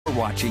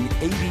Watching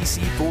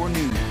ABC4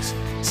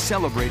 News,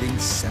 celebrating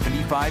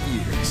 75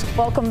 years.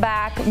 Welcome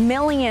back.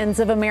 Millions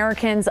of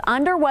Americans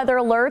under weather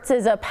alerts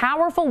as a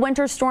powerful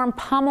winter storm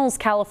pummels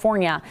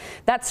California.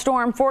 That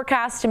storm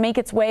forecast to make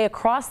its way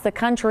across the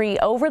country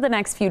over the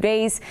next few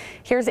days.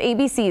 Here's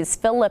ABC's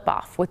Phil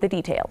Lipoff with the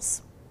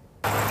details.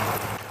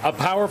 A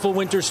powerful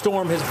winter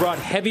storm has brought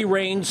heavy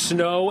rain,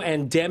 snow,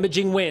 and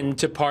damaging wind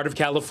to part of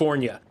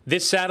California.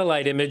 This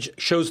satellite image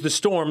shows the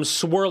storm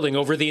swirling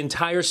over the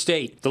entire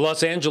state. The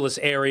Los Angeles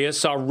area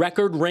saw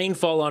record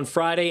rainfall on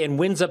Friday and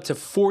winds up to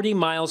 40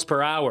 miles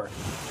per hour.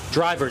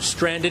 Drivers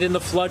stranded in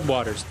the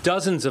floodwaters,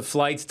 dozens of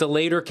flights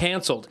delayed or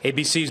canceled.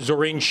 ABC's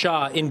Zoreen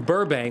Shah in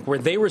Burbank, where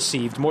they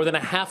received more than a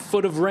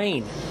half-foot of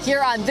rain.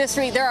 Here on this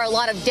street, there are a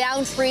lot of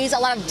downed trees, a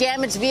lot of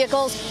damaged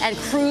vehicles, and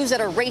crews that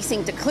are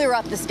racing to clear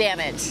up this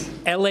damage.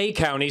 LA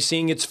County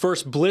seeing its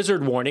first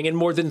blizzard warning in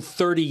more than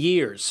 30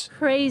 years.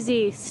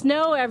 Crazy.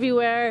 Snow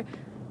everywhere.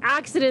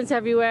 Accidents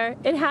everywhere.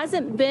 It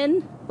hasn't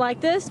been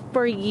like this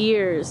for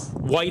years.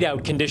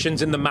 Whiteout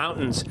conditions in the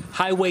mountains,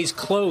 highways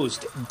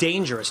closed,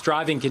 dangerous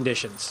driving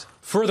conditions.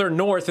 Further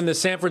north in the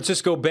San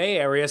Francisco Bay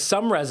Area,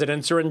 some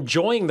residents are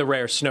enjoying the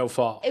rare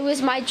snowfall. It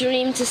was my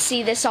dream to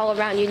see this all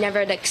around. You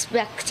never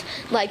expect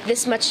like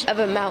this much of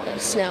a amount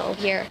of snow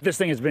here. This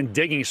thing has been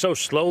digging so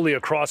slowly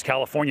across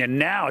California.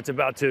 Now it's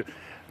about to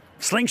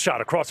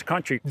slingshot across the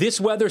country. This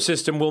weather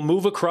system will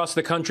move across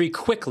the country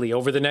quickly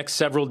over the next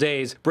several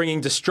days,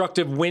 bringing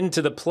destructive wind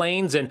to the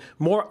plains and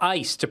more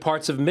ice to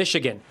parts of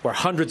Michigan, where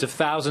hundreds of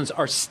thousands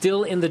are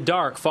still in the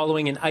dark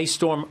following an ice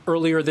storm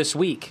earlier this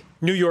week.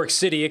 New York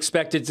City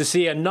expected to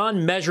see a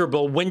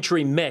non-measurable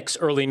wintry mix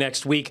early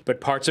next week, but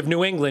parts of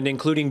New England,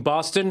 including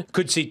Boston,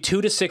 could see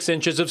 2 to 6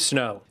 inches of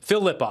snow.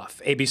 Phil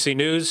Lipoff, ABC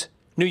News,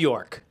 New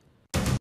York.